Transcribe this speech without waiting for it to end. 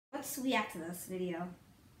let's react to this video.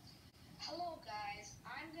 Hello guys,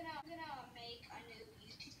 I'm gonna make a new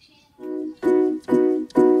YouTube channel.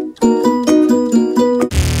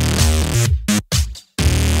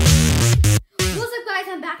 What's up guys,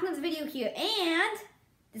 I'm back in this video here and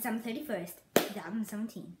December 31st,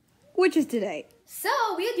 2017. Which is today. So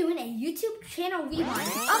we are doing a YouTube channel rewind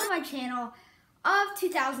of my channel of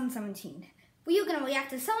 2017. We are gonna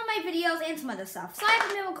react to some of my videos and some other stuff. So I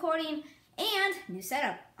have a new recording and new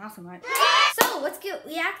setup. Awesome, right? So let's get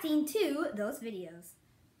reacting to those videos.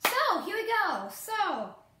 So here we go.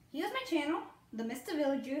 So here's my channel, the Mr.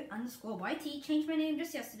 Villager _YT. Changed my name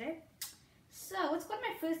just yesterday. So let's go to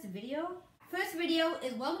my first video. First video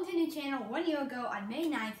is welcome to a new channel 1 year ago on May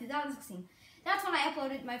 9th, 2016. That's when I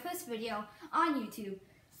uploaded my first video on YouTube.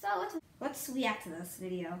 So let's react to this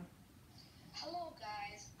video. Hello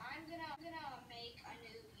guys, I'm gonna make a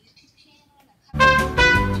new YouTube channel.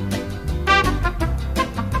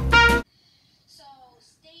 So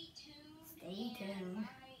stay tuned. Stay tuned.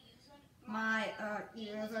 My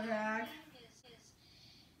ears are drag. is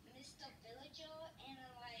Mr. Villager, and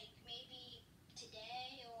like maybe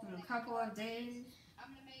today or In a couple of days. I'm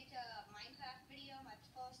gonna make a Minecraft video, my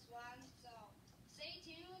first one. So stay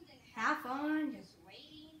tuned and Have fun. Just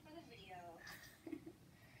waiting for the video.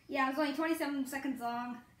 Yeah, it's only 27 seconds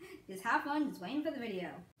long. Just have fun, just waiting for the video.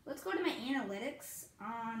 Let's go to my analytics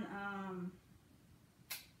on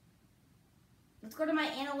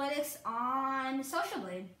Social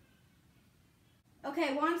Blade.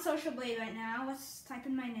 Okay, we're on Social Blade right now. Let's type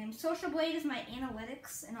in my name. Social Blade is my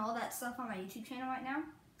analytics and all that stuff on my YouTube channel right now.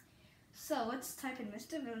 So let's type in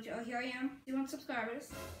Mr. Villager. Oh, here I am, 200 subscribers.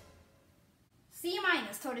 C-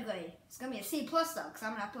 totally great. It's gonna be a C+ though, because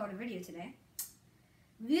I'm gonna upload a video today.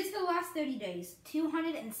 Views for the last 30 days,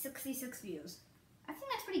 266 views. I think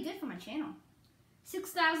that's pretty good for my channel.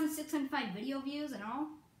 6,605 video views and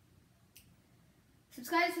all.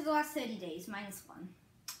 Subscribers for the last 30 days, -1.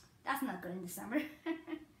 That's not good in December.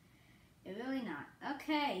 Really not.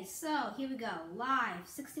 Okay, so here we go. Live,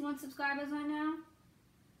 61 subscribers right now.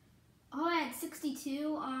 Oh, I had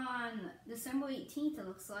 62 on December 18th, it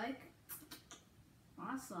looks like.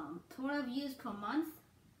 Awesome. Total views per month.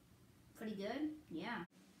 Pretty good, yeah.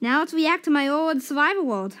 Now let's react to my old survival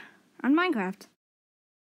world on Minecraft.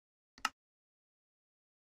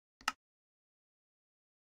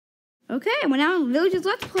 Okay, we're now in Villager's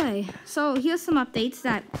Let's Play. So here's some updates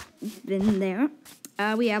that have been there.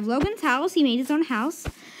 We have Logan's house. He made his own house.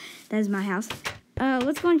 That is my house.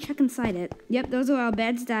 Let's go and check inside it. Yep, those are our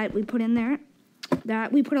beds that we put in there.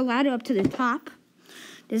 That we put a ladder up to the top.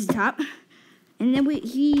 This is the top. And then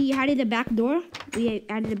he added a back door. We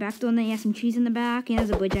added a back door, and then he has some trees in the back. And there's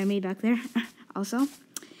a bridge I made back there also.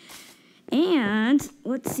 And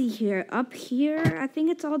let's see here. Up here, I think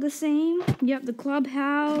it's all the same. Yep, the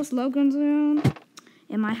clubhouse, Logan's room,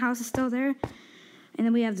 and my house is still there. And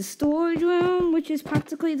then we have the storage room, which is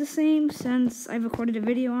practically the same since I recorded a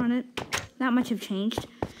video on it. Not much have changed.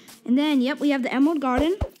 And then, yep, we have the Emerald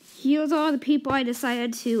Garden. Here's all the people I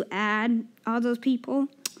decided to add. All those people.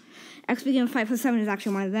 XP547 is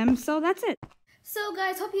actually one of them, so that's it. So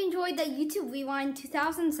guys, hope you enjoyed the YouTube Rewind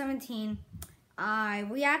 2017. I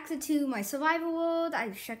reacted to my survival world, I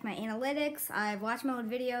checked my analytics, I've watched my old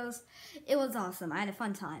videos. It was awesome, I had a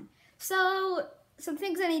fun time. So, some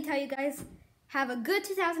things I need to tell you guys. Have a good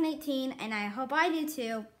 2018, and I hope I do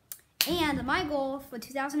too. And my goal for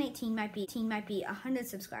 2018 might be 100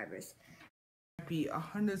 subscribers. Might be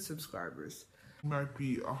 100 subscribers.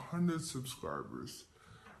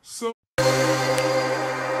 So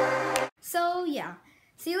yeah,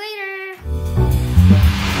 see you later.